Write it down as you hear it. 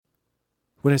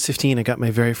When I was 15, I got my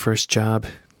very first job,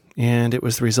 and it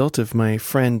was the result of my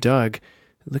friend Doug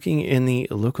looking in the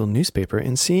local newspaper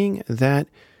and seeing that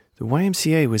the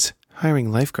YMCA was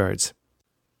hiring lifeguards.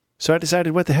 So I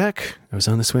decided, what the heck? I was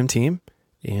on the swim team,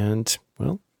 and,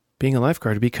 well, being a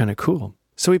lifeguard would be kind of cool.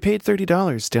 So we paid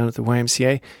 $30 down at the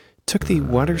YMCA, took the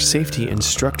water safety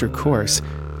instructor course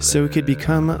so we could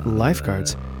become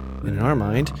lifeguards. And in our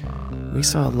mind, we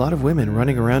saw a lot of women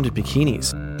running around in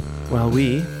bikinis, while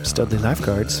we, studly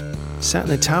lifeguards, sat in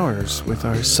the towers with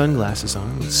our sunglasses on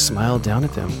and smiled down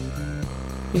at them.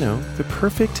 You know, the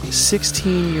perfect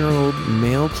 16-year-old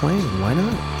male plan, why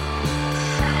not?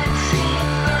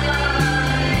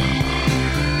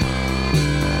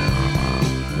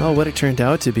 Well, what it turned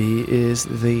out to be is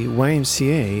the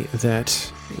YMCA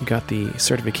that got the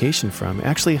certification from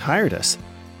actually hired us.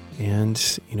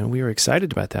 And, we were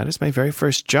excited about that. It's my very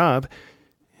first job.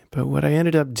 But what I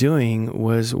ended up doing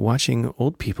was watching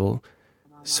old people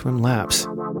swim laps.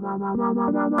 So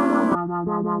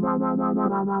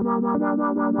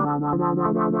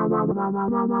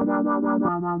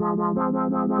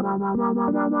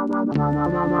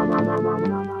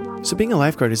being a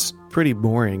lifeguard is pretty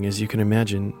boring, as you can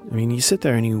imagine. I mean, you sit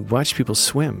there and you watch people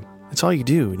swim. That's all you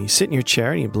do. And you sit in your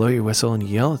chair and you blow your whistle and you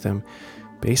yell at them,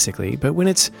 basically. But when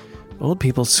it's old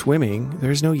people swimming,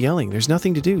 there's no yelling. There's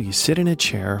nothing to do. You sit in a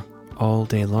chair all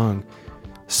day long.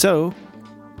 So,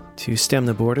 to stem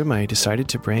the boredom, I decided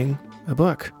to bring a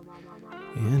book.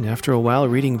 And after a while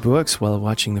reading books while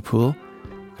watching the pool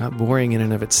got boring in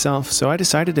and of itself, so I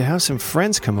decided to have some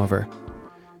friends come over.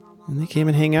 And they came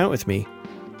and hang out with me.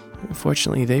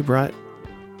 Unfortunately, they brought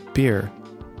beer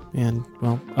and,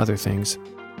 other things.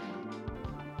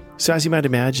 So as you might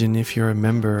imagine, if you're a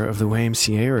member of the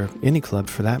YMCA or any club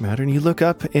for that matter, and you look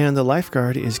up and the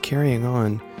lifeguard is carrying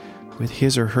on with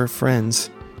his or her friends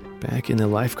back in the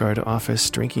lifeguard office,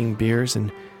 drinking beers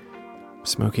and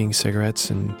smoking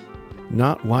cigarettes and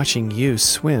not watching you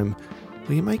swim,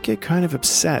 well, you might get kind of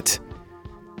upset.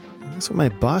 That's what my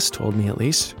boss told me, at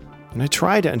least. And I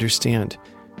tried to understand.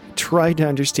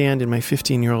 In my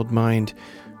 15-year-old mind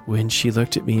when she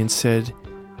looked at me and said,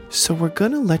 "So we're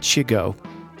going to let you go."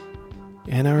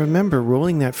 And I remember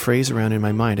rolling that phrase around in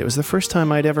my mind. It was the first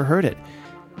time I'd ever heard it.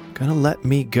 "Gonna let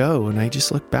me go." And I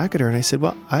just looked back at her and I said,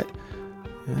 "Well, I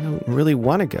don't really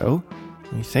want to go.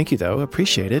 Thank you, though.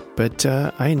 Appreciate it. But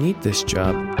I need this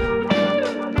job."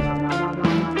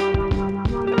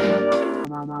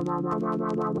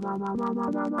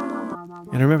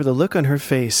 And I remember the look on her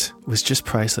face was just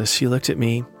priceless. She looked at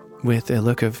me with a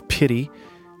look of pity,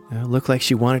 a look like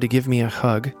she wanted to give me a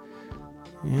hug,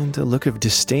 and a look of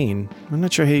disdain. I'm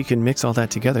not sure how you can mix all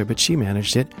that together, but she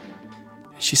managed it.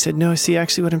 She said, "No, see,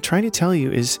 actually what I'm trying to tell you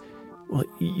is, well,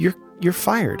 you're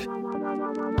fired."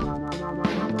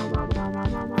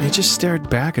 I just stared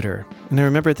back at her, and I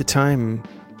remember at the time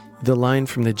the line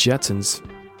from the Jetsons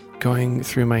going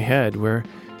through my head where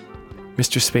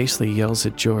Mr. Spacely yells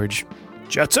at George,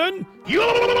 "Jetson,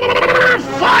 you're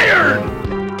fired!"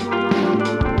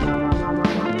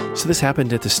 So this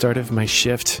happened at the start of my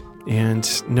shift, and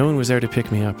no one was there to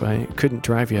pick me up. I couldn't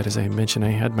drive yet, as I mentioned. I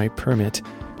had my permit.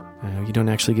 You don't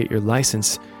actually get your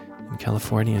license in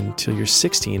California until you're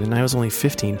 16, and I was only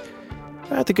 15.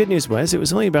 But the good news was it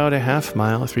was only about a half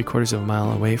mile, 3/4 of a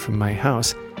mile away from my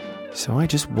house, so I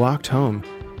just walked home.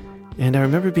 And I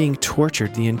remember being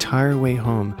tortured the entire way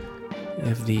home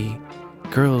of the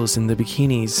girls in the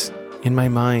bikinis in my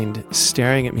mind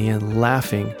staring at me and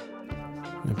laughing.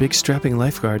 Big strapping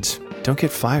lifeguards don't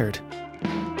get fired.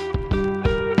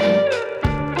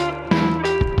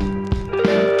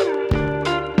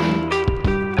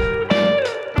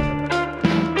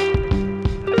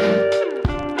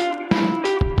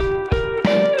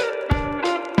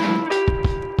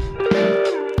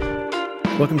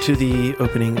 Welcome to the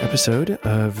opening episode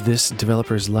of This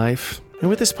Developer's Life. And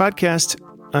with this podcast,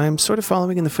 I'm sort of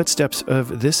following in the footsteps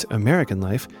of This American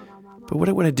Life. But what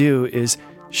I want to do is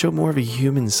show more of a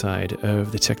human side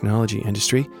of the technology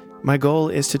industry. My goal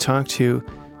is to talk to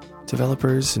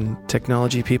developers and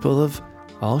technology people of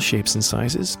all shapes and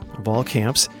sizes, of all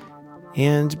camps,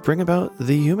 and bring about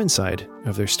the human side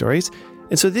of their stories.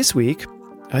 And so this week,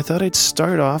 I thought I'd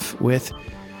start off with,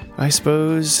 I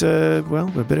suppose, a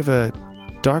bit of a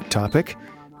dark topic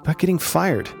about getting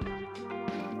fired.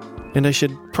 And I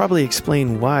should probably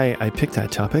explain why I picked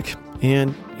that topic.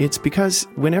 And it's because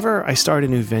whenever I start a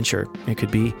new venture, it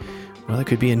could be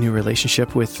a new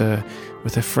relationship with a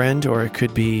friend, or it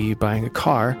could be buying a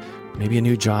car, maybe a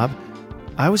new job.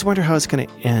 I always wonder how it's going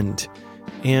to end.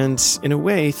 And in a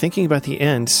way, thinking about the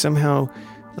end somehow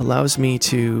allows me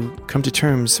to come to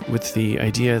terms with the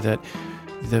idea that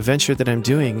the venture that I'm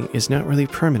doing is not really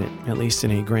permanent, at least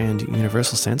in a grand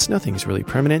universal sense. Nothing's really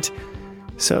permanent.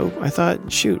 So I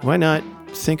thought, shoot, why not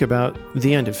think about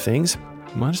the end of things?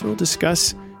 Might as well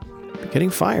discuss getting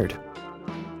fired.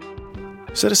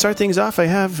 So to start things off, I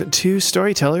have two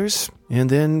storytellers and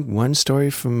then one story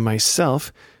from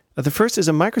myself. The first is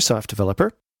a Microsoft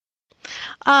developer.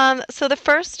 So the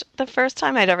first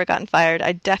time I'd ever gotten fired,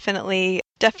 I definitely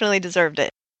deserved it.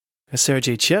 Sarah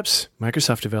J. Chips,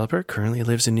 Microsoft developer, currently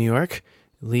lives in New York,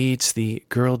 leads the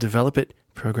Girl Develop It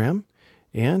program,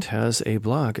 and has a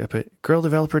blog up at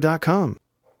girldeveloper.com.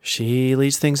 She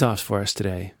leads things off for us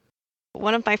today.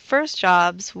 One of my first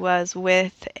jobs was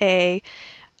with a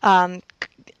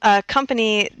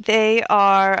company. They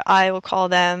are, I will call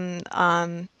them,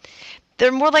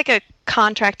 they're more like a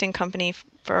contracting company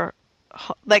for,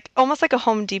 like almost like a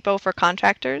Home Depot for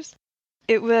contractors.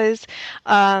 It was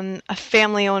a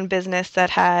family-owned business that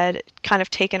had kind of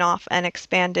taken off and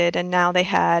expanded, and now they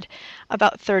had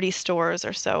about 30 stores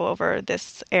or so over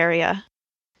this area.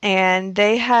 And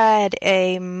they had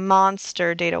a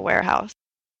monster data warehouse.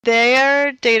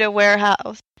 Their data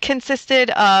warehouse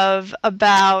consisted of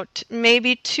about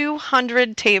maybe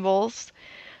 200 tables.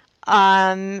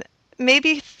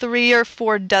 Maybe 3 or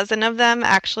 4 dozen of them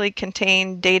actually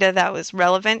contained data that was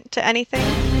relevant to anything.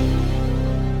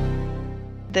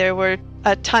 There were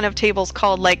a ton of tables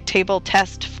called like Table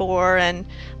Test 4 and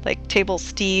like Table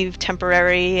Steve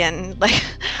Temporary and like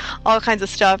all kinds of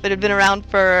stuff. It had been around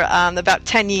for about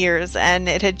 10 years, and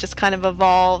it had just kind of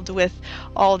evolved with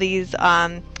all these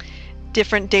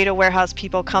different data warehouse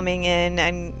people coming in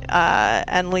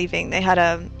and leaving. They had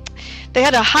a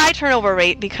high turnover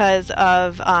rate because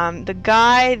of the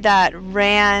guy that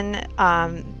ran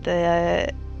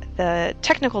the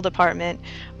technical department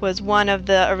was one of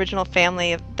the original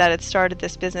family that had started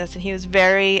this business, and he was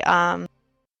very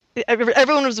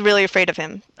everyone was really afraid of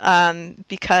him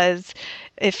because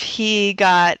if he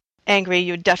got angry,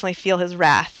 you would definitely feel his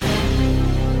wrath.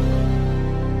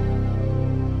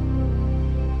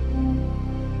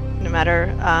 No matter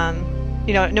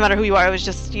who you are, it was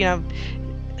just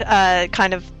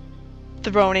kind of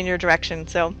thrown in your direction.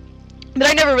 So, but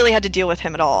I never really had to deal with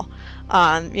him at all.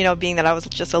 Being that I was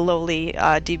just a lowly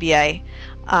DBA.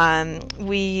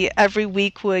 We every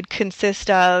week would consist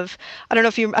of,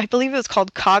 I believe it was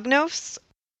called Cognos.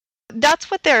 That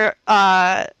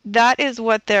is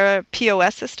what their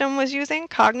POS system was using,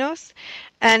 Cognos.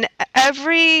 And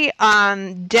every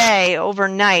day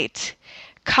overnight,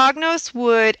 Cognos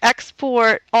would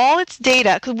export all its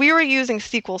data, because we were using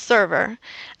SQL Server,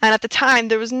 and at the time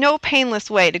there was no painless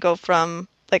way to go from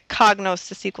like Cognos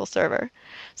to SQL Server.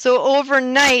 So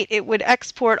overnight it would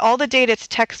export all the data to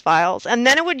text files, and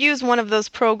then it would use one of those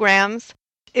programs.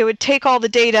 It would take all the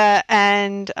data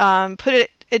and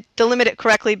delimit it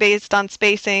correctly based on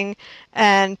spacing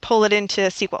and pull it into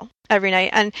SQL every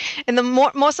night. And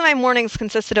most of my mornings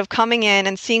consisted of coming in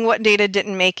and seeing what data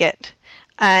didn't make it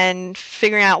and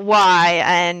figuring out why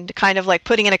and kind of like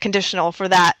putting in a conditional for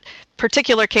that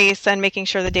particular case and making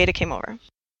sure the data came over.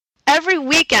 Every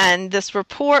weekend, this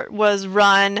report was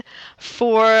run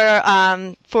for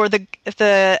the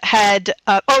head.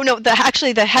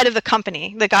 The head of the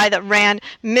company, the guy that ran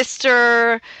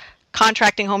Mr.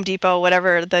 Contracting Home Depot,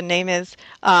 whatever the name is.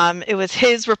 It was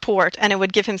his report, and it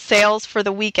would give him sales for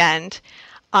the weekend,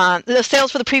 the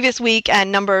sales for the previous week,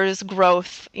 and numbers,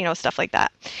 growth, stuff like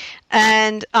that.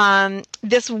 And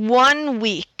this one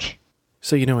week.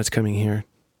 So you know what's coming here.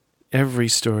 Every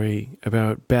story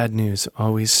about bad news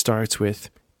always starts with,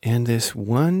 and this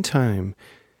one time.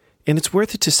 And it's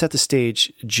worth it to set the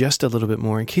stage just a little bit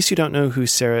more. In case you don't know who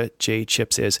Sarah J.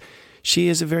 Chips is, she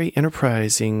is a very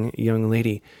enterprising young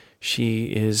lady. She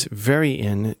is very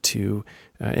into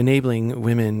enabling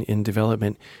women in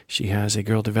development. She has a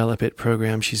Girl Develop It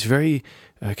program. She's very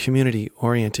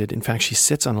community-oriented. In fact, she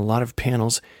sits on a lot of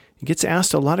panels and gets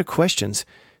asked a lot of questions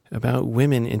about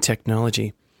women in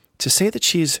technology. To say that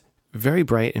she's very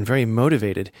bright and very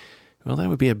motivated, well, that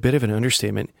would be a bit of an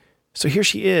understatement. So here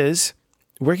she is,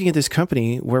 working at this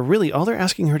company where really all they're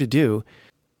asking her to do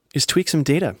is tweak some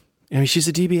data. I mean, she's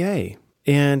a DBA.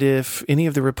 And if any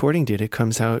of the reporting data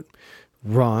comes out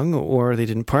wrong or they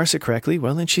didn't parse it correctly,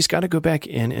 well, then she's got to go back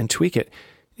in and tweak it.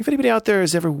 If anybody out there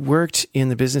has ever worked in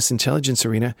the business intelligence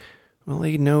arena, well,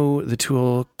 they know the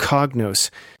tool Cognos.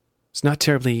 It's not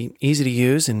terribly easy to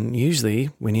use, and usually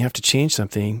when you have to change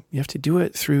something, you have to do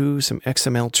it through some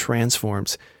XML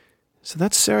transforms. So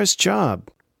that's Sarah's job.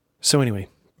 So anyway,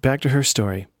 back to her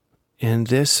story. And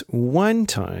this one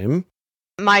time,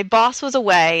 my boss was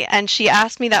away, and she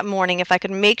asked me that morning if I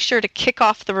could make sure to kick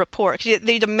off the report. They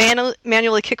need to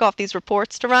manually kick off these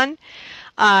reports to run.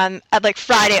 at like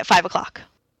Friday at 5 o'clock.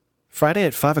 Friday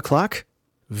at 5 o'clock?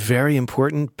 Very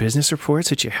important business reports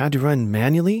that you had to run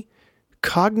manually?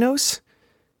 Cognos?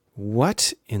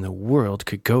 What in the world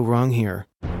could go wrong here?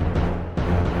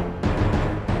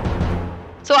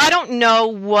 So I don't know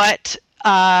what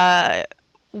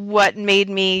made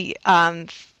me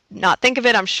not think of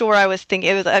it. I'm sure I was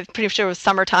thinking I'm pretty sure it was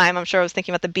summertime. I'm sure I was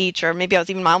thinking about the beach, or maybe I was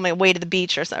even on my way to the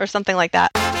beach or something like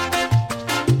that.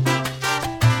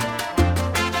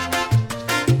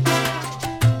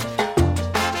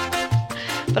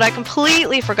 But I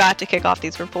completely forgot to kick off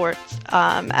these reports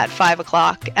at 5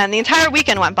 o'clock, and the entire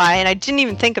weekend went by, and I didn't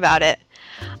even think about it.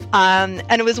 And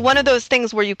it was one of those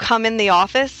things where you come in the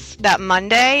office that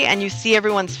Monday and you see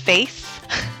everyone's face.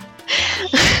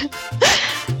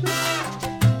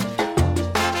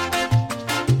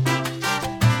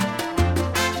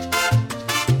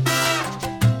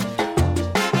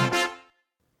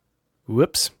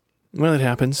 Whoops. Well, it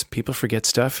happens. People forget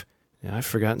stuff. Yeah, I've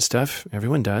forgotten stuff.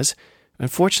 Everyone does.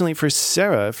 Unfortunately for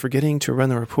Sarah, forgetting to run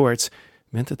the reports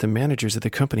meant that the managers of the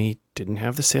company didn't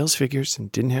have the sales figures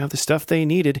and didn't have the stuff they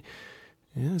needed.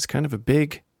 Yeah, it was kind of a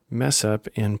big mess up,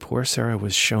 and poor Sarah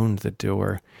was shown the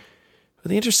door. But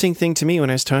the interesting thing to me when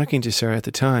I was talking to Sarah at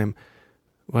the time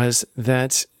was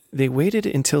that they waited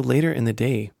until later in the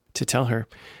day to tell her.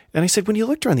 And I said, when you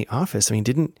looked around the office,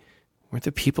 weren't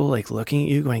the people like looking at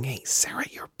you going, "Hey, Sarah,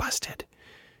 you're busted"?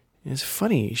 It's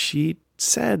funny. She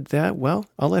said that, well,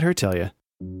 I'll let her tell you.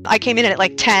 I came in at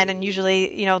like 10, and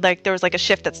usually, like there was like a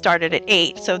shift that started at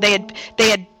 8. So they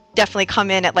had definitely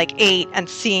come in at like 8 and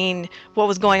seen what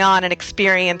was going on and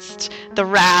experienced the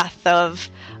wrath of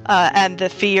and the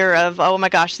fear of, oh my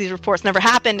gosh, these reports never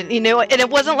happened. And, and it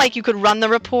wasn't like you could run the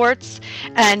reports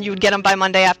and you would get them by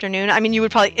Monday afternoon. I mean, you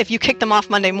would probably, if you kicked them off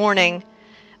Monday morning,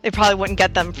 they probably wouldn't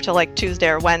get them till like Tuesday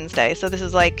or Wednesday. So this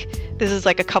is like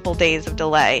a couple days of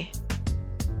delay.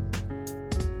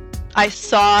 I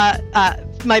saw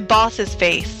my boss's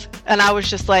face, and I was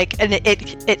just like, and it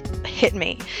hit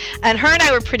me. And her and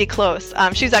I were pretty close.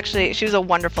 She was a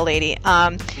wonderful lady.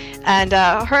 And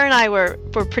her and I were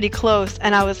pretty close.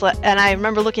 And I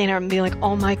remember looking at her and being like,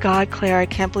 "Oh my God, Claire, I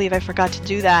can't believe I forgot to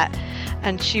do that."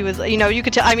 And she was, you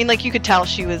could tell. You could tell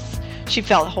she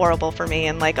felt horrible for me,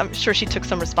 and like I'm sure she took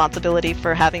some responsibility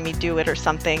for having me do it or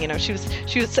something. She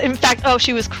was in fact,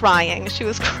 she was crying.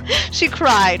 She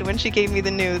cried when she gave me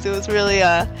the news. It was really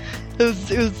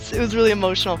it was really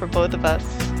emotional for both of us.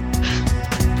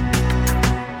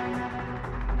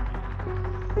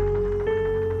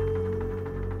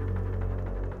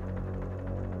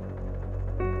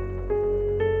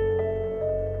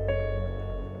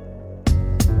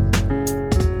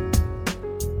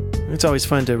 It's always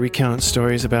fun to recount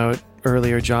stories about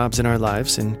earlier jobs in our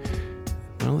lives, and,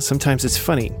 well, sometimes it's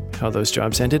funny how those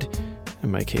jobs ended. In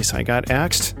my case, I got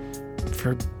axed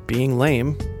for being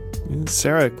lame. And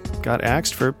Sarah got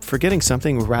axed for forgetting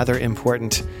something rather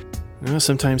important. Well,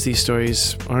 sometimes these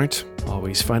stories aren't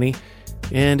always funny,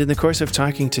 and in the course of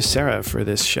talking to Sarah for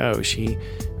this show, she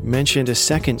mentioned a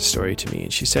second story to me,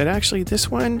 and she said, actually,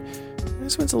 this one's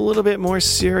a little bit more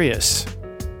serious.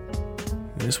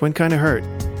 This one kind of hurt.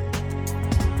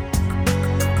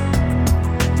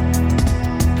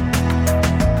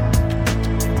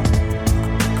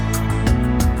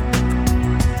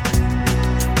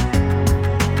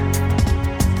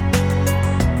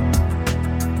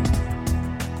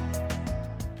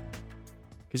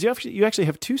 Because you actually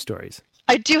have two stories.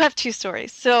 I do have two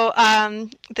stories. So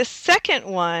the second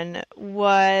one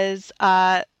was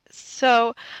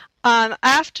after.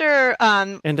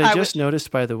 And I just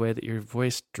noticed, by the way, that your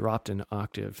voice dropped an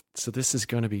octave. So this is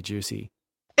going to be juicy.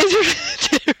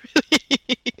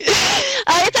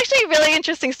 It's actually a really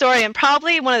interesting story, and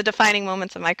probably one of the defining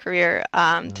moments of my career,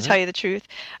 to tell you the truth.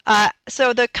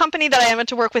 So the company that I went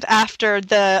to work with after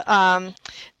the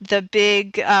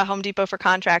big Home Depot for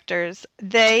contractors,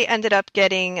 they ended up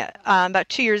getting, about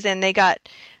 2 years in, they got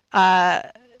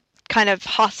kind of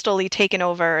hostilely taken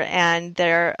over, and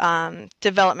their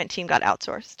development team got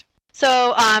outsourced.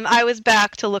 So I was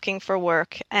back to looking for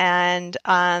work, and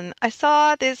I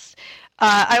saw this.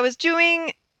 I was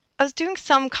doing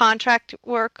some contract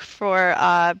work for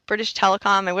British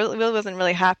Telecom. I really wasn't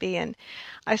really happy, and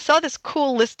I saw this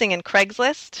cool listing in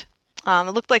Craigslist.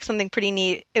 It looked like something pretty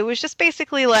neat. It was just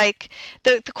basically like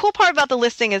the cool part about the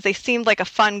listing is they seemed like a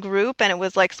fun group, and it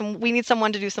was like we need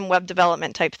someone to do some web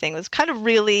development type thing. It was kind of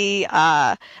really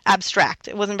abstract.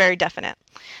 It wasn't very definite.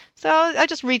 So I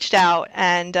just reached out,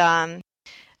 and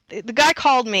the guy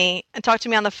called me and talked to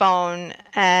me on the phone,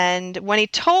 and when he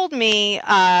told me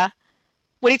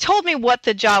what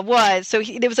the job was, so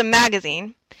there was a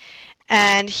magazine,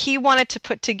 and he wanted to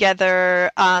put together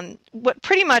what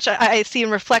pretty much I see in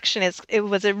reflection is it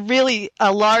was a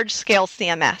large scale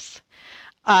CMS,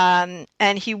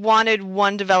 and he wanted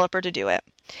one developer to do it.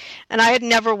 And I had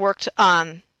never worked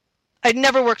I'd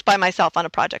never worked by myself on a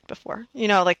project before.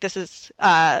 Like this is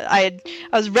I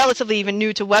was relatively even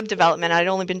new to web development. I'd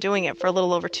only been doing it for a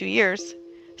little over 2 years.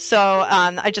 So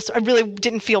I really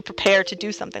didn't feel prepared to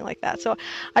do something like that. So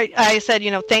I said,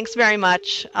 thanks very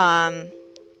much,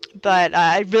 but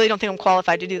I really don't think I'm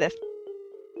qualified to do this.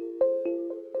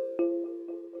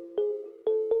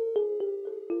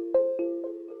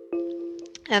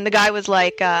 And the guy was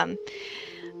like,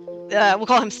 we'll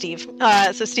call him Steve.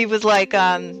 So Steve was like,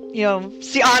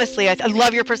 see, honestly, I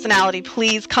love your personality.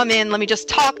 Please come in. Let me just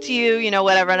talk to you,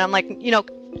 whatever. And I'm like,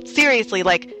 seriously,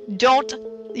 like, don't,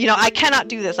 I cannot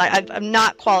do this. I'm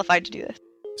not qualified to do this.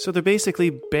 So they're basically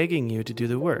begging you to do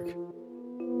the work.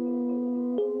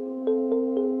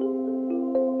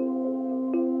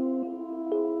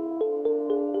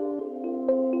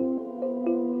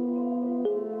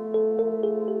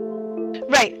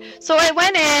 Right. So I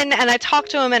went in and I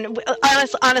talked to him, and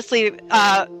honestly,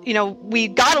 we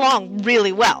got along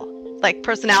really well. Like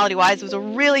personality-wise, it was a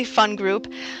really fun group.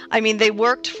 I mean, they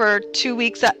worked for 6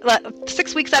 weeks at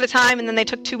a time, and then they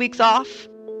took 2 weeks off.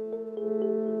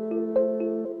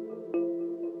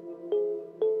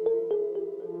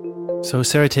 So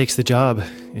Sarah takes the job,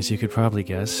 as you could probably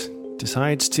guess.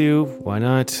 Decides to, why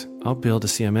not? I'll build a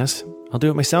CMS. I'll do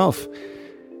it myself.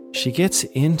 She gets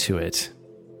into it.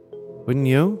 Wouldn't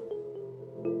you?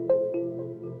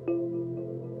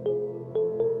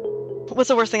 What's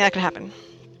the worst thing that could happen?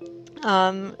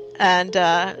 And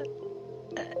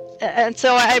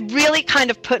so I really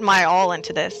kind of put my all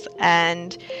into this,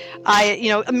 and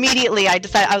immediately I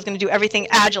decided I was going to do everything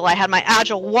Agile. I had my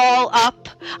Agile wall up.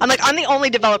 I'm the only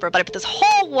developer, but I put this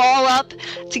whole wall up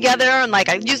together, and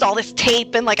I used all this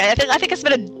tape, and I think I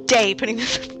spent a day putting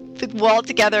this wall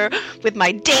together with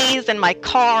my days and my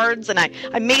cards, and I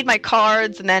made my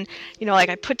cards, and then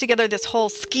I put together this whole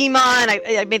schema, and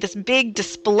I made this big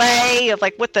display of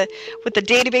what the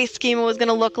database schema was going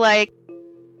to look like.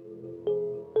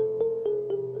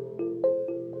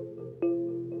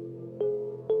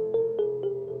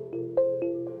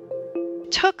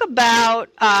 It took about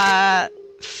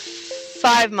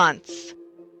 5 months.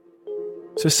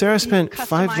 So Sarah spent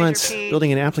 5 months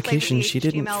building an application she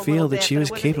didn't feel that she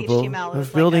was capable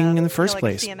of building in the first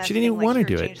place. She didn't even want to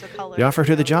do it. They offered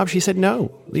her the job. She said,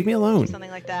 no, leave me alone.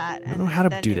 I don't know how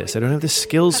to do this. I don't have the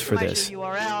skills for this.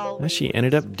 Well, she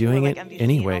ended up doing it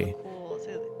anyway.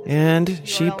 And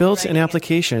she built an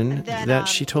application that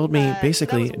she told me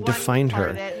basically defined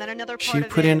her. She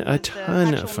put in a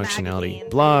ton of functionality,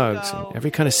 blogs, and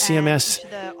every kind of CMS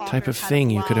type of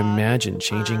thing you could imagine,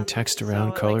 changing text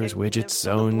around, colors, widgets,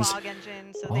 zones,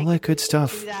 all that good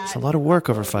stuff. It's a lot of work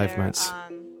over 5 months.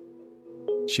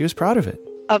 She was proud of it.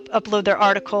 Upload their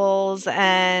articles,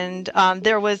 and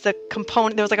there was a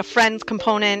component. There was a friends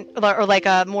component, or a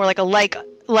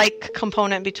like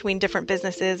component between different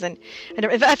businesses, and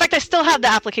in fact, I still have the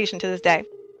application to this day.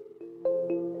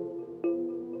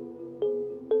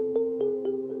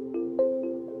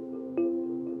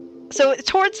 So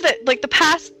towards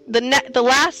the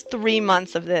last 3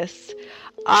 months of this,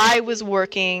 I was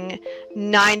working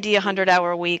 90,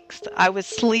 100-hour weeks. I was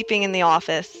sleeping in the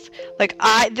office.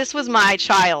 This was my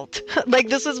child.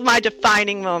 This was my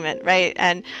defining moment, right?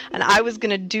 And I was going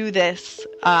to do this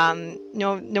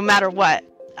no matter what.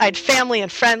 I had family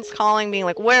and friends calling, being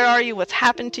like, where are you? What's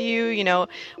happened to you?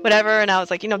 Whatever. And I was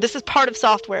like, this is part of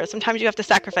software. Sometimes you have to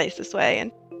sacrifice this way.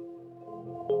 And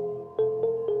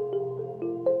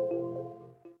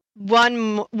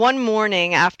one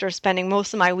morning, after spending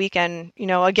most of my weekend,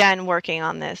 again working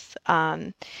on this,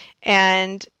 and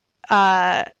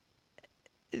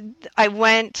I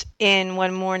went in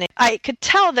one morning. I could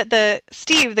tell that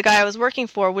Steve, the guy I was working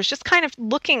for, was just kind of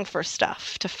looking for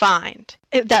stuff to find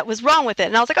that was wrong with it.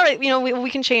 And I was like, all right, we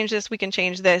can change this. We can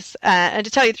change this. And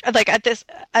to tell you, at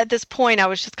this point, I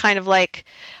was just kind of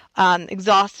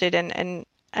exhausted and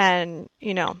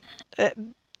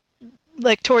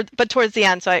towards the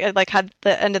end. So I had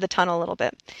the end of the tunnel a little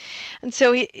bit. And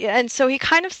so he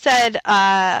kind of said,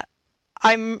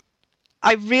 I'm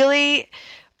really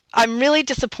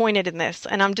disappointed in this,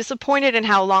 and I'm disappointed in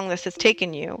how long this has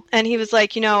taken you. And he was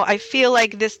like, I feel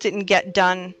like this didn't get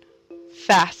done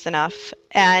fast enough,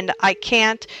 and I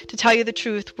can't, to tell you the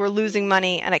truth, we're losing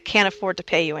money, and I can't afford to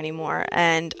pay you anymore,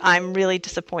 and I'm really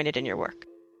disappointed in your work.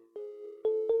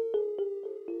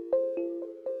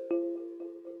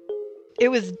 It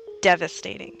was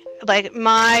devastating.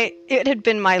 It had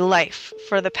been my life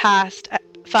for the past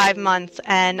 5 months,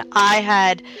 and I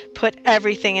had put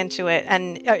everything into it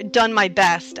and done my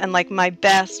best, and like my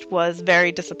best was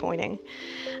very disappointing.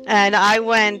 And I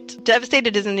went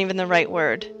devastated isn't even the right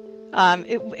word.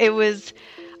 It was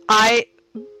I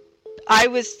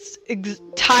was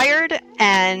tired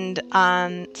and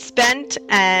spent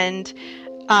and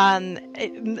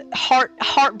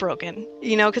heartbroken,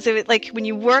 because it like when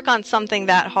you work on something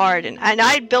that hard, and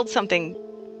I had built something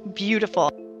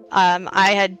beautiful.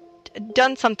 I had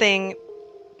done something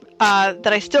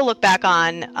that I still look back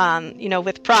on,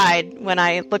 with pride when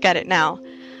I look at it now,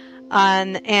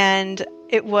 and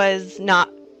it was not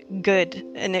good,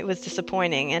 and it was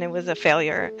disappointing, and it was a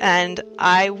failure. And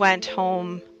I went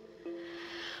home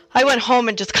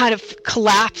and just kind of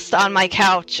collapsed on my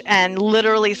couch and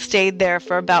literally stayed there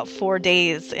for about 4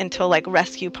 days until like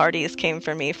rescue parties came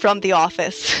for me from the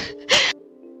office.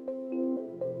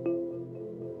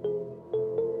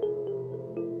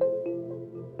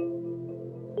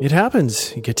 It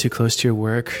happens. You get too close to your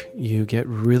work, you get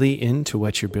really into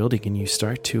what you're building, and you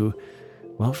start to,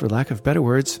 well, for lack of better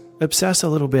words, obsess a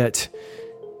little bit.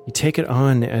 You take it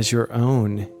on as your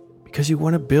own because you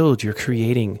want to build, you're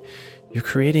creating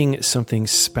something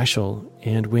special.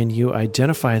 And when you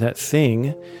identify that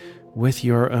thing with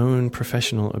your own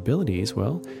professional abilities,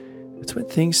 well, that's when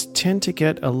things tend to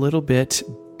get a little bit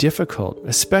difficult,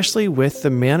 especially with the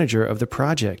manager of the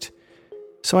project.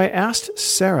 So I asked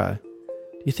Sarah,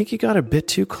 do you think you got a bit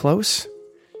too close?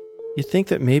 You think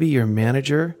that maybe your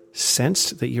manager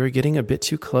sensed that you were getting a bit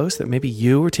too close, that maybe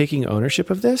you were taking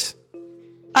ownership of this?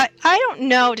 I don't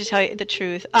know, to tell you the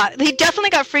truth. He definitely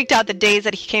got freaked out the days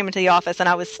that he came into the office and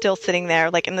I was still sitting there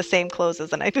like in the same clothes as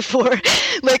the night before,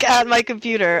 like at my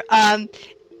computer.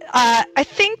 I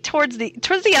think towards the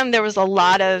end there was a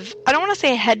lot of, I don't want to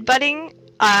say headbutting.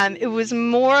 It was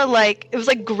more like, it was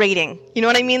like grating. You know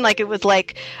what I mean? Like it was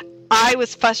like I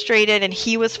was frustrated and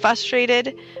he was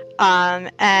frustrated.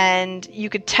 And you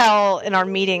could tell in our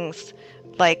meetings,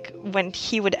 like when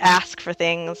he would ask for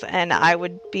things and I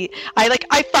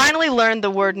finally learned the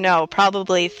word no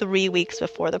probably 3 weeks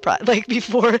before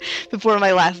before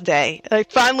my last day. I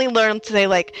finally learned to say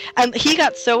and he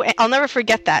got so, I'll never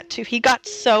forget that too. He got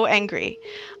so angry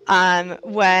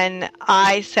when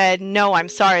I said, no, I'm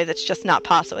sorry, that's just not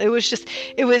possible. It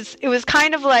was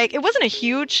kind of like, it wasn't a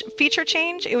huge feature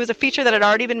change. It was a feature that had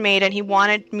already been made and he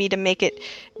wanted me to make it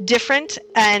different.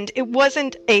 And it was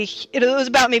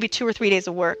about maybe 2 or 3 days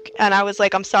of work. And I was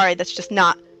like, I'm sorry, that's just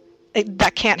not,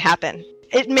 that can't happen.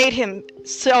 It made him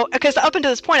so, because up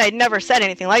until this point, I'd never said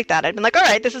anything like that. I'd been like, all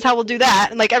right, this is how we'll do that.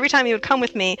 And like every time he would come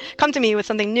to me with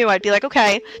something new, I'd be like,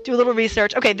 okay, do a little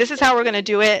research. Okay, this is how we're going to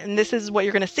do it. And this is what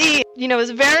you're going to see. It was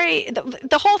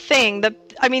the whole thing, the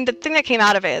thing that came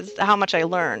out of it is how much I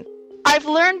learned. I've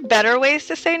learned better ways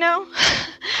to say no.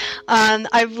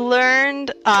 I've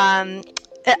learned, and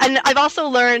I've also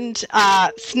learned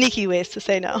sneaky ways to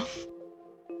say no.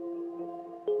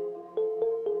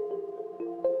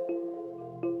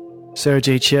 Sarah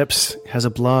J. Chips has a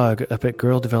blog up at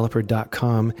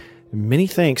girldeveloper.com. Many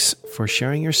thanks for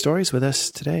sharing your stories with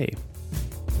us today.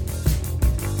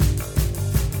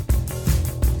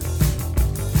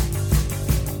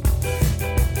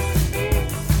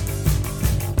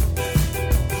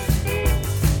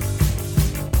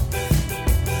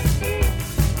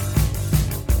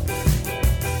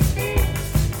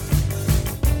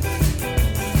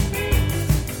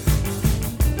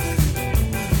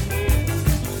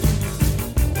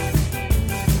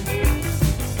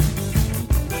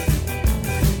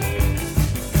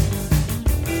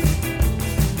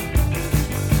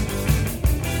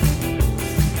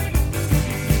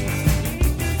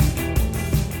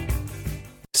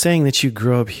 Saying that you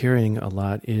grow up hearing a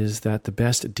lot is that the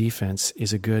best defense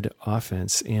is a good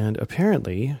offense. And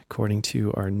apparently, according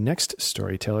to our next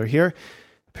storyteller here,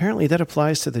 apparently that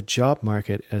applies to the job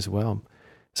market as well.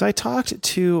 So I talked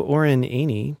to Oren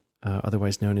Aini,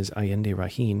 otherwise known as Allende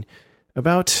Raheen,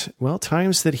 about, well,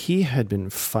 times that he had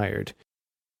been fired.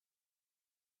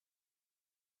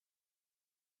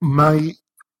 My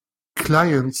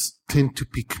clients tend to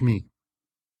pick me,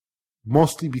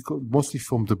 mostly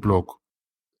from the blog.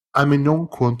 I'm a known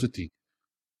quantity,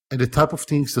 and the type of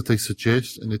things that I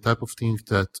suggest and the type of things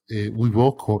that we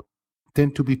work on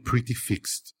tend to be pretty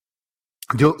fixed.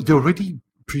 They already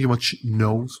pretty much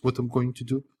knows what I'm going to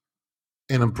do,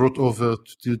 and I'm brought over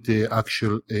to do the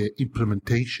actual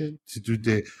implementation, to do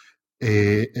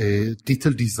the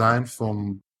detailed design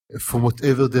from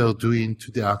whatever they are doing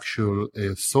to the actual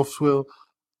software,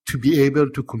 to be able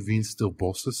to convince their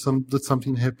bosses that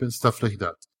something happens, stuff like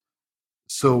that.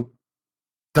 So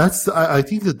I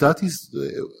think that is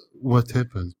what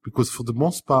happens, because for the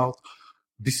most part,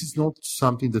 this is not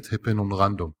something that happened on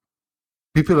random.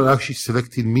 People are actually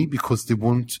selecting me because they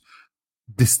want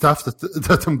the stuff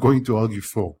that I'm going to argue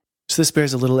for. So this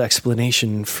bears a little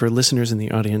explanation for listeners in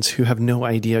the audience who have no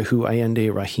idea who Allende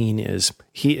Rahine is.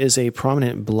 He is a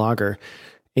prominent blogger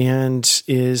and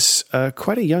is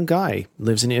quite a young guy,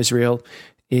 lives in Israel,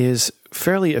 is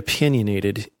fairly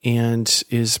opinionated, and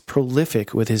is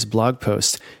prolific with his blog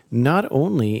posts, not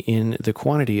only in the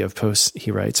quantity of posts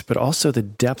he writes, but also the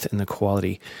depth and the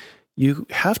quality. You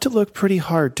have to look pretty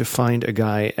hard to find a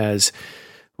guy as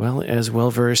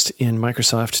well-versed in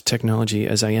Microsoft technology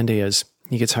as Allende is.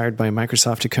 He gets hired by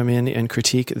Microsoft to come in and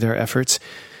critique their efforts,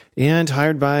 and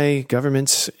hired by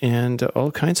governments and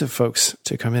all kinds of folks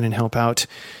to come in and help out.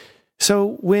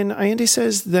 So when Allende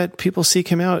says that people seek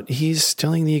him out, he's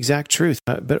telling the exact truth.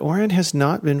 But Oren has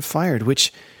not been fired,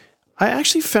 which I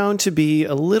actually found to be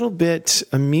a little bit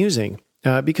amusing,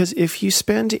 because if you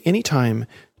spend any time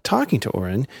talking to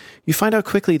Oren, you find out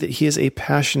quickly that he is a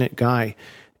passionate guy.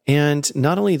 And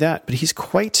not only that, but he's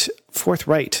quite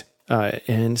forthright,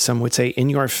 and some would say in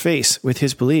your face with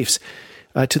his beliefs,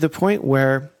 to the point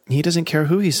where he doesn't care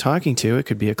who he's talking to. It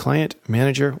could be a client,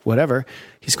 manager, whatever.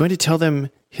 He's going to tell them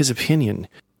his opinion,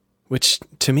 which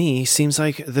to me seems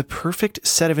like the perfect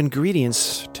set of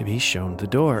ingredients to be shown the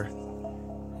door.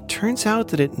 Turns out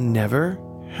that it never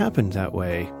happened that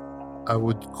way. I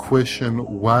would question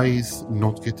why is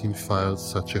not getting fired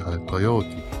such a high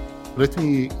priority. Let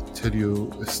me tell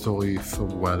you a story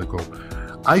from a while ago.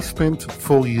 I spent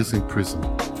 4 years in prison.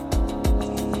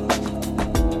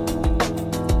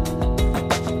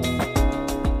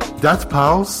 That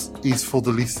pause is for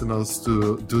the listeners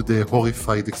to do the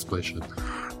horrified expression.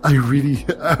 I really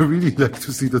like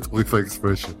to see that horrified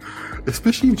expression,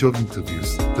 especially in job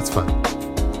interviews. That's fun.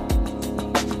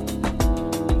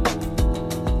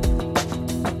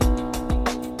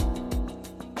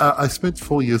 I spent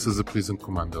 4 years as a prison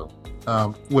commander.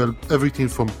 Everything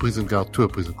from prison guard to a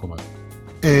prison commander.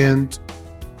 And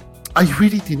I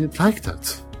really didn't like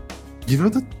that. You know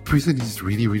that prison is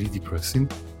really, really depressing?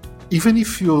 Even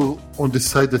if you're on the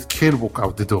side that can walk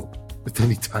out the door at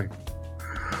any time.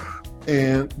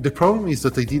 And the problem is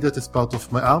that I did that as part of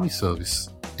my army service.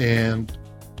 And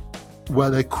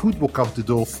while I could walk out the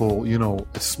door for,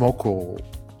 a smoke or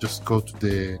just go to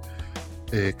the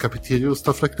cafeteria or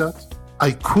stuff like that,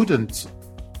 I couldn't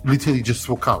literally just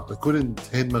walk out. I couldn't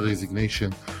hand my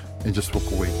resignation and just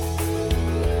walk away.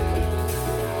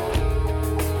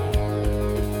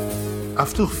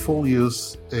 After 4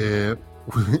 years in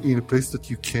a place that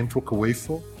you can't walk away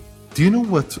for, do you know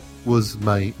what was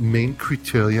my main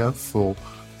criteria for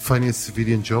finding a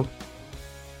civilian job?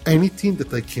 Anything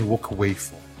that I can walk away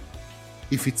from,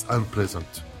 if it's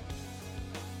unpleasant.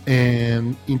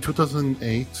 And in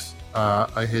 2008,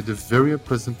 I had a very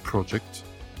unpleasant project.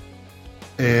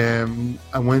 And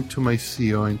I went to my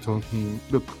CEO and told him,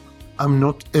 look, I'm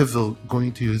not ever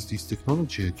going to use this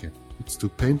technology again. It's too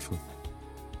painful.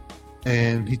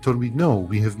 And he told me, no,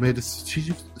 we have made a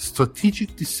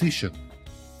strategic decision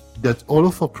that all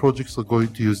of our projects are going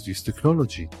to use this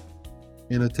technology.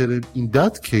 And I tell him, in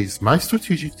that case, my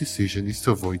strategic decision is to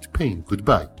avoid pain.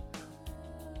 Goodbye.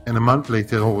 And a month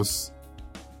later, I was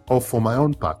off for my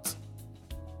own path.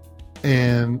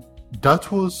 And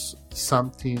that was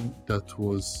something that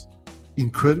was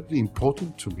incredibly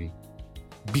important to me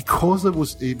because I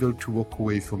was able to walk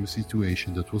away from a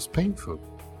situation that was painful.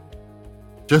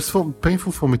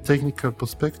 Painful from a technical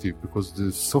perspective because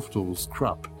the software was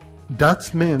crap.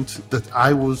 That meant that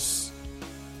I was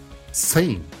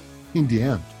sane in the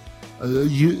end.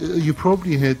 You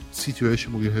probably had a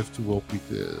situation where you have to work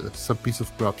with some piece of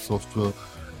crap software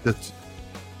that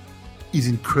is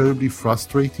incredibly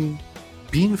frustrating.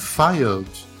 Being fired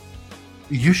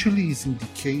usually is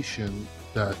indication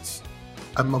that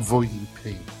I'm avoiding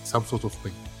pain, some sort of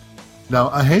pain. Now,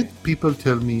 I had people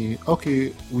tell me,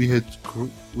 okay, we had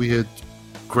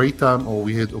great time, or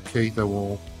we had okay time,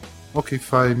 or okay,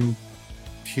 fine,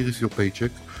 here is your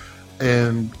paycheck,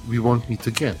 and we won't meet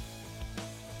again.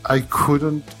 I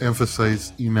couldn't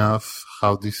emphasize enough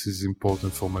how this is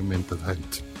important for my mental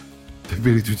health. The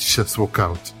ability to just walk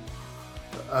out.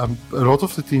 A lot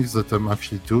of the things that I'm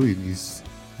actually doing is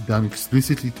done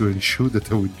explicitly to ensure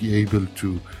that I would be able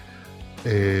to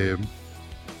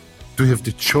have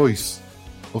the choice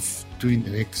of doing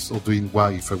X or doing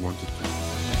Y if I wanted to.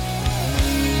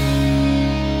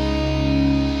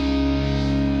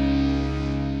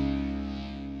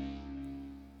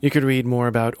 You could read more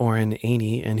about Oren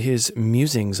Aini and his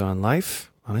musings on life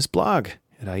on his blog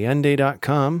at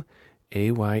Allende.com,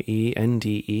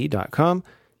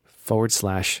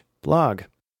 AYENDE.com/blog.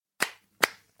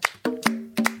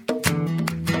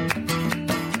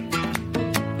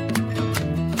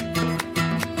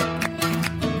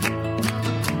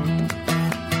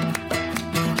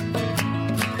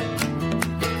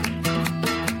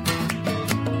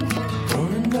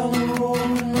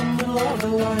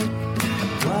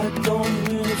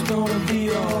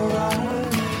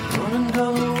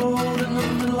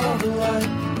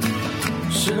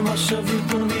 telling myself you're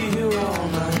gonna be here all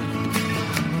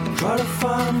night. Try to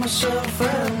find myself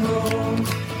and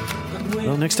go.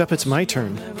 Well, next up, it's my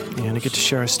turn, and I get to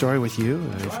share a story with you.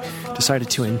 I've decided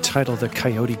to entitle the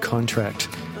Coyote Contract.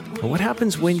 What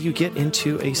happens when you get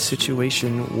into a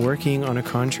situation working on a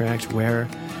contract where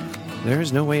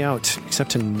there's no way out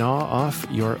except to gnaw off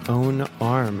your own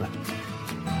arm?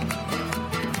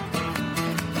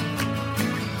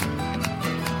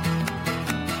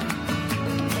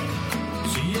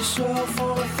 See yourself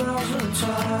on 1,000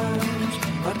 times.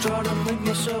 I try to make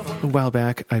myself. A while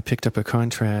back, I picked up a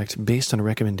contract based on a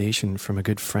recommendation from a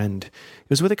good friend. It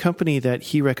was with a company that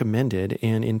he recommended,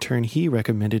 and in turn, he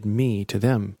recommended me to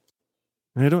them.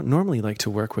 And I don't normally like to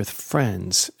work with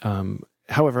friends.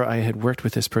 However, I had worked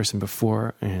with this person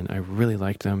before, and I really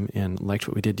liked them and liked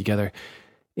what we did together.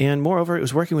 And moreover, it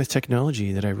was working with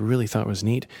technology that I really thought was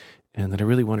neat and that I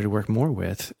really wanted to work more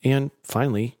with. And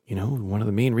finally, one of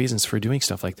the main reasons for doing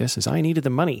stuff like this is I needed the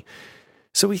money.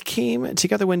 So we came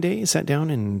together one day, sat down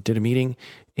and did a meeting,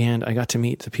 and I got to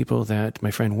meet the people that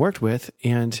my friend worked with.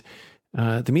 And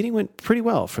the meeting went pretty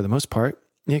well for the most part,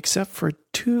 except for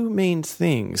two main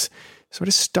things sort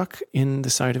of stuck in the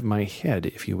side of my head,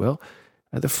 if you will.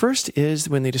 The first is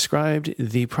when they described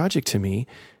the project to me,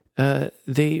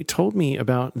 they told me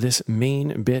about this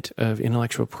main bit of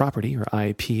intellectual property, or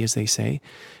IP as they say,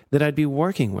 that I'd be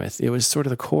working with. It was sort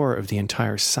of the core of the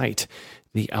entire site.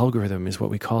 The algorithm is what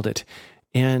we called it.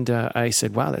 And I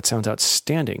said, wow, that sounds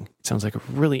outstanding. It sounds like a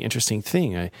really interesting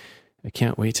thing. I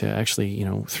can't wait to actually,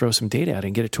 throw some data at it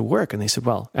and get it to work. And they said,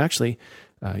 well, actually,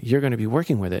 you're going to be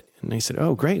working with it. And I said,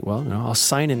 oh, great. Well, I'll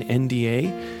sign an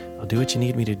NDA. I'll do what you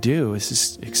need me to do. This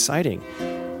is exciting.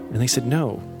 And they said,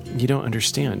 no, you don't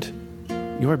understand.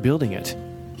 You are building it.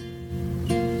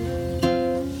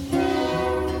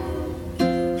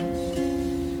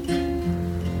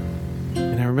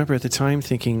 And I remember at the time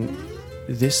thinking,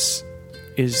 this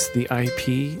is the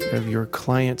IP of your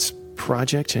client's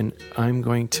project and I'm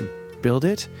going to build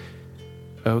it?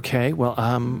 Okay, well,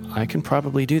 I can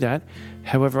probably do that.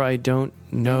 However, I don't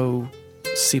know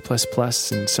C++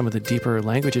 and some of the deeper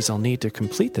languages I'll need to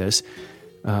complete this.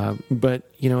 But,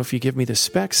 if you give me the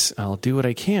specs, I'll do what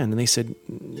I can. And they said,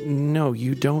 no,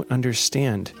 you don't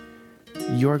understand.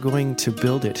 You're going to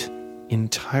build it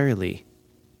entirely.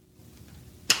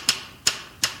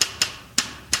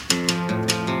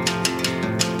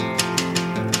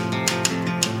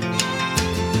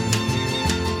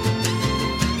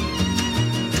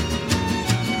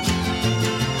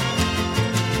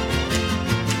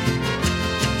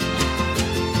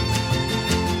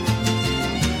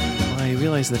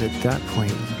 That at that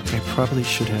point, I probably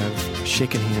should have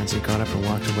shaken hands and got up and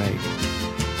walked away.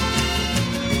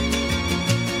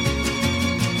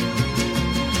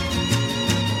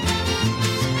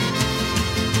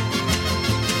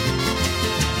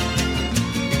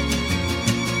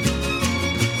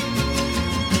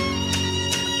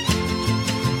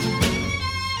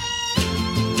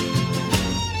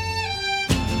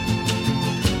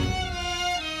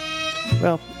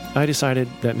 Well, I decided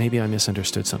that maybe I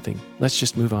misunderstood something. Let's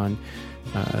just move on.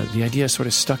 The idea sort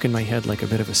of stuck in my head like a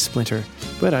bit of a splinter,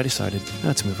 but I decided,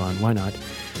 let's move on. Why not?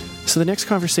 So the next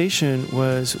conversation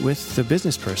was with the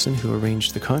business person who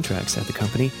arranged the contracts at the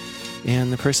company,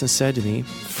 and the person said to me,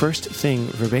 first thing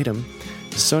verbatim,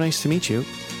 so nice to meet you.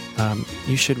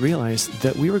 You should realize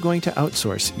that we were going to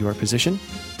outsource your position,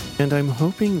 and I'm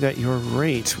hoping that your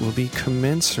rate will be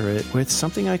commensurate with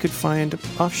something I could find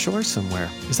offshore somewhere.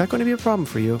 Is that going to be a problem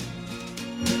for you?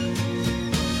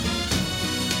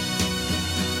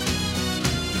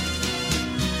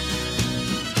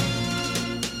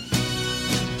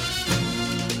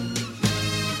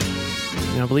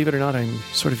 Now, believe it or not, I'm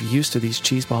sort of used to these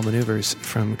cheeseball maneuvers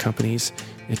from companies.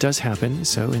 It does happen.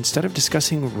 So instead of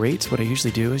discussing rates, what I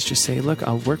usually do is just say, look,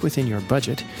 I'll work within your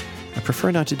budget. I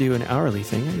prefer not to do an hourly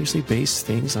thing. I usually base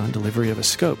things on delivery of a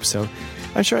scope. So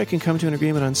I'm sure I can come to an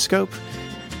agreement on scope.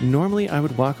 Normally, I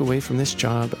would walk away from this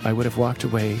job. I would have walked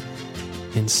away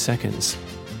in seconds.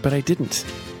 But I didn't.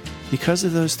 Because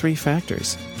of those three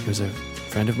factors. It was a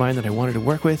friend of mine that I wanted to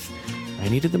work with. I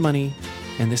needed the money.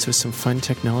 And this was some fun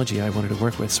technology I wanted to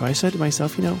work with. So I said to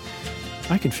myself,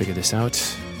 I can figure this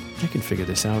out. I can figure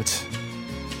this out.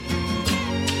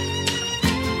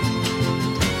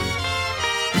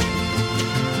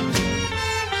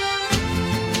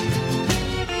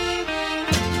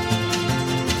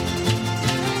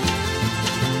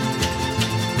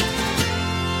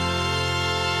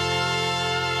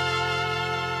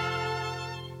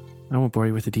 I won't bore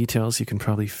you with the details. You can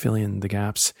probably fill in the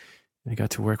gaps. I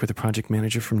got to work with a project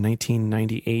manager from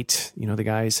 1998. The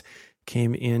guys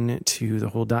came into the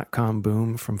whole .com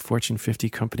boom from Fortune 50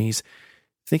 companies,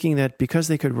 thinking that because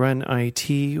they could run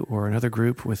IT or another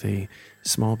group with a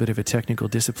small bit of a technical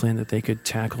discipline that they could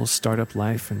tackle startup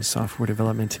life and software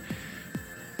development.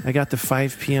 I got the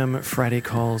 5 p.m. Friday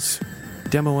calls,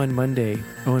 demo on Monday.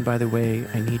 Oh, and by the way,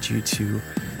 I need you to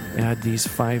add these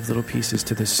 5 little pieces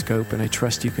to this scope, and I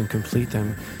trust you can complete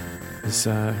them. Because,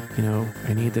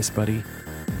 I need this, buddy.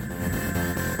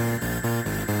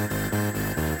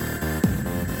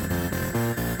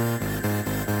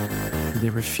 They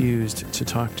refused to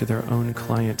talk to their own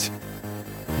client.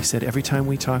 They said every time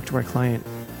we talk to our client,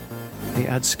 they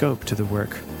add scope to the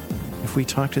work. If we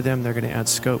talk to them, they're going to add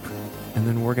scope, and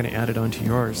then we're going to add it onto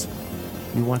yours.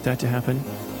 You want that to happen?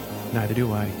 Neither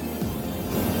do I.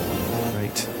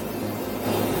 Right.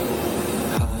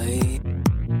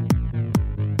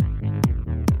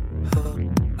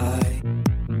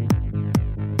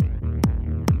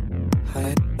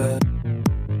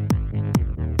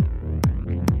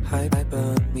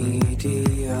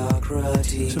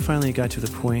 So finally it got to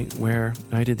the point where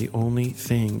I did the only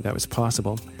thing that was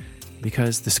possible,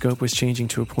 because the scope was changing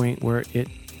to a point where it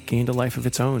gained a life of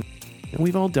its own. And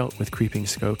we've all dealt with creeping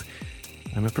scope.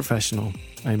 I'm a professional.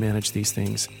 I manage these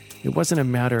things. It wasn't a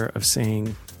matter of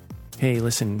saying, hey,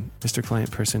 listen, Mr.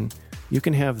 Client Person, you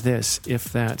can have this,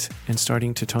 if that, and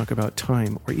starting to talk about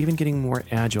time or even getting more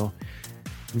agile.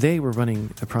 They were running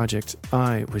the project.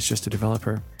 I was just a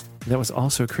developer that was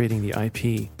also creating the IP.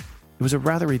 It was a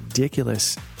rather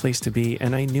ridiculous place to be,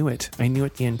 and I knew it. I knew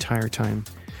it the entire time.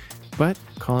 But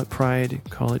call it pride,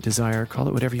 call it desire, call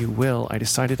it whatever you will, I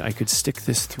decided I could stick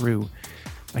this through.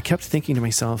 I kept thinking to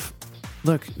myself,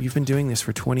 look, you've been doing this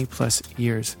for 20 plus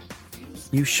years.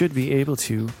 You should be able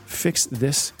to fix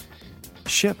this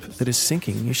ship that is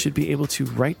sinking. You should be able to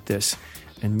write this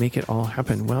and make it all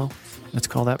happen. Well, let's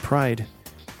call that pride.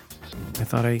 I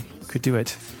thought I could do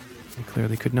it. I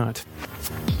clearly could not.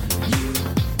 You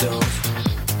don't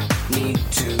need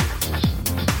to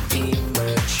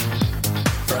emerge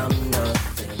from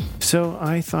nothing. So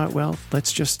I thought, well,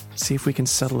 let's just see if we can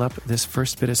settle up this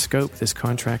first bit of scope, this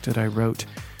contract that I wrote.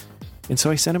 And so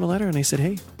I sent him a letter and I said,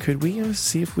 hey, could we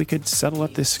see if we could settle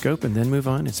up this scope and then move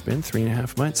on? It's been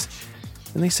 3.5 months.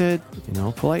 And they said,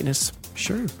 politeness,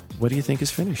 sure. What do you think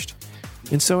is finished?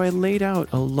 And so I laid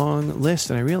out a long list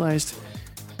and I realized,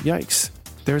 yikes,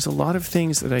 there's a lot of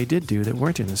things that I did do that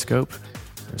weren't in the scope.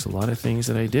 There's a lot of things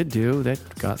that I did do that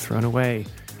got thrown away.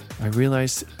 I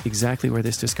realized exactly where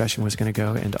this discussion was going to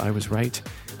go, and I was right.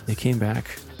 They came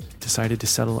back, decided to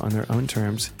settle on their own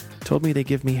terms, told me they'd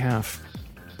give me half.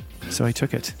 So I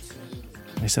took it.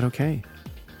 I said, okay.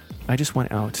 I just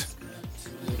want out.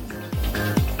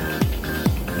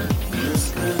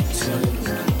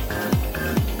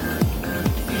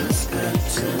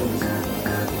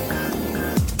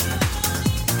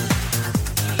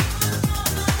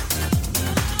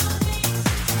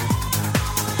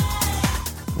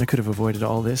 I could have avoided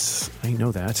all this. I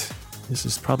know that. This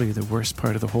is probably the worst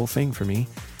part of the whole thing for me.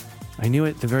 I knew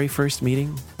it the very first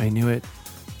meeting. I knew it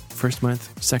first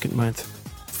month, second month,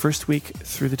 first week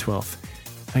through the 12th.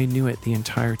 I knew it the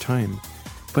entire time.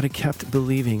 But I kept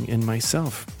believing in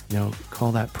myself.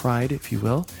 Call that pride, if you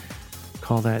will.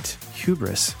 Call that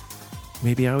hubris.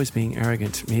 Maybe I was being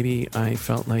arrogant. Maybe I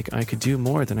felt like I could do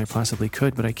more than I possibly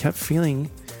could, but I kept feeling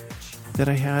that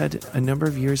I had a number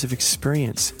of years of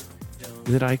experience,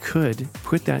 that I could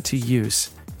put that to use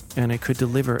and I could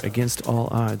deliver against all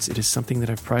odds. It is something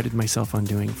that I've prided myself on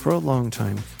doing for a long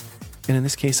time. And in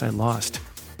this case, I lost.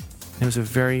 It was a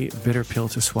very bitter pill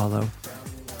to swallow,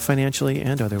 financially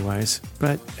and otherwise,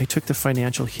 but I took the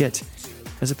financial hit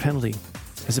as a penalty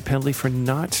for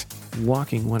not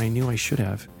walking when I knew I should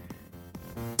have.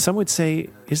 Some would say,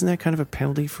 isn't that kind of a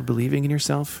penalty for believing in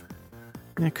yourself?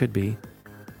 That could be.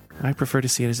 I prefer to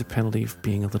see it as a penalty for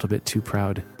being a little bit too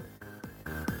proud.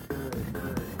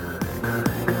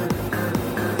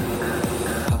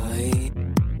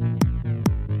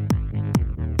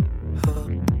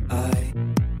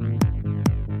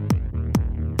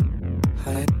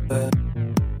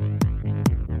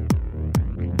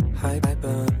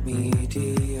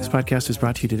 This podcast is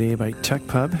brought to you today by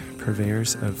TechPub,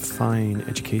 purveyors of fine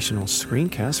educational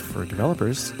screencasts for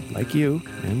developers like you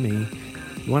and me.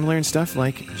 You want to learn stuff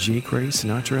like jQuery,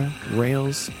 Sinatra,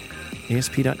 Rails,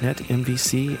 ASP.NET,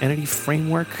 MVC, Entity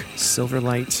Framework,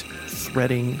 Silverlight,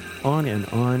 threading, on and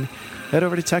on. Head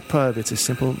over to TechPub. It's a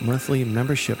simple monthly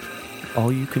membership.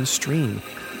 All you can stream,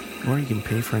 or you can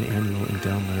pay for an annual and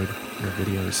download your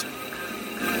videos.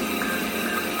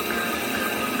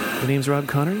 My name's Rob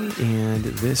Connery, and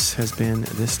this has been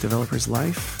This Developer's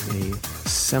Life, a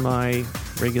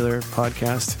semi-regular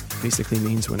podcast basically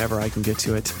means whenever I can get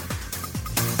to it.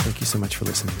 Thank you so much for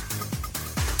listening.